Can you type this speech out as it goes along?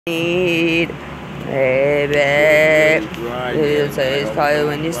need, baby. You say it's probably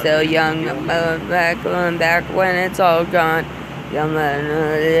when you're still young. Going back when it's all gone. I'm gonna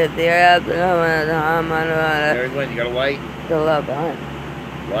live there up. Marylynn, you got a light? The love behind.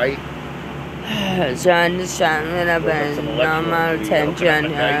 Light? Sun is shining up and no more attention.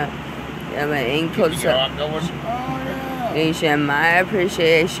 Yeah, my ankles nation, my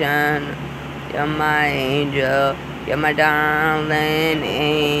appreciation. You're my angel. You're my darling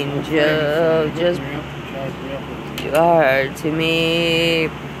angel. Just you are to me,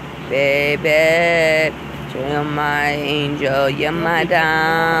 baby. You're my angel. You're my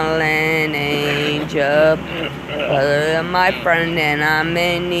darling angel. You're my friend and I'm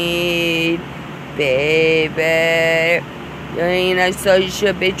in need, baby. You know, so you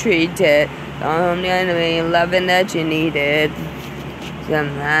should be treated. Don't be loving that you needed.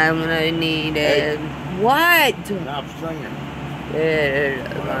 Sometimes when I need it. What? Stop stringing. The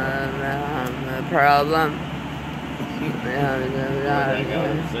problem.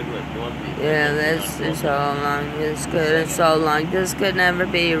 Yeah, this is so long. This could so long. This could never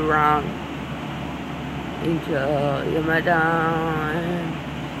be wrong. Angel, you're my darling.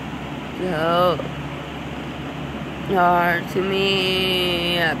 So hard to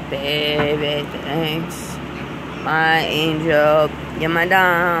me, baby. Thanks, my angel. You're my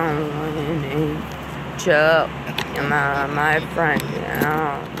darling angel. You're my friend. You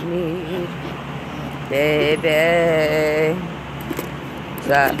don't need, baby.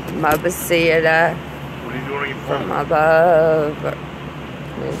 My basira from above.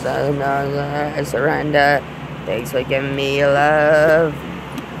 I surrender. Thanks for giving me love.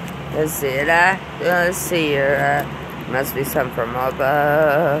 Basira, must be some from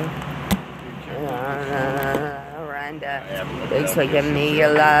above. Surrender. Thanks for giving me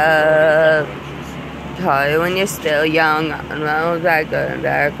your love. Call you when you're still young. And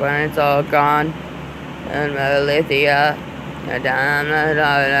back when it's all gone. And Lithia.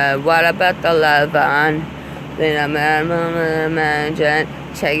 What about the love on? Then I'm imagine.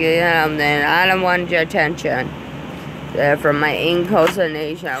 Check it out, then I don't want your attention. From my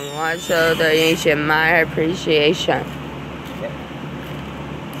incarnation, I want to show the nation my appreciation.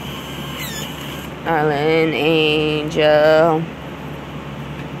 Darling angel,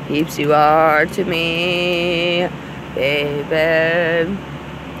 keeps you are to me, baby.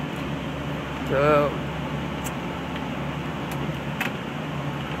 So.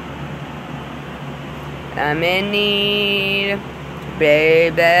 I'm in need,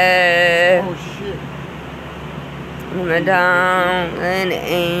 baby. Oh shit. I'm a darling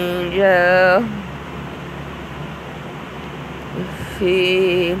angel.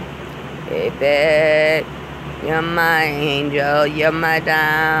 Baby, you're my angel. You're my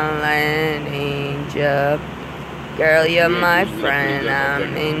darling angel. Girl, you're my friend.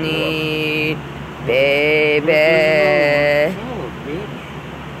 I'm in need, baby.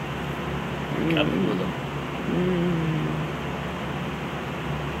 Coming with them.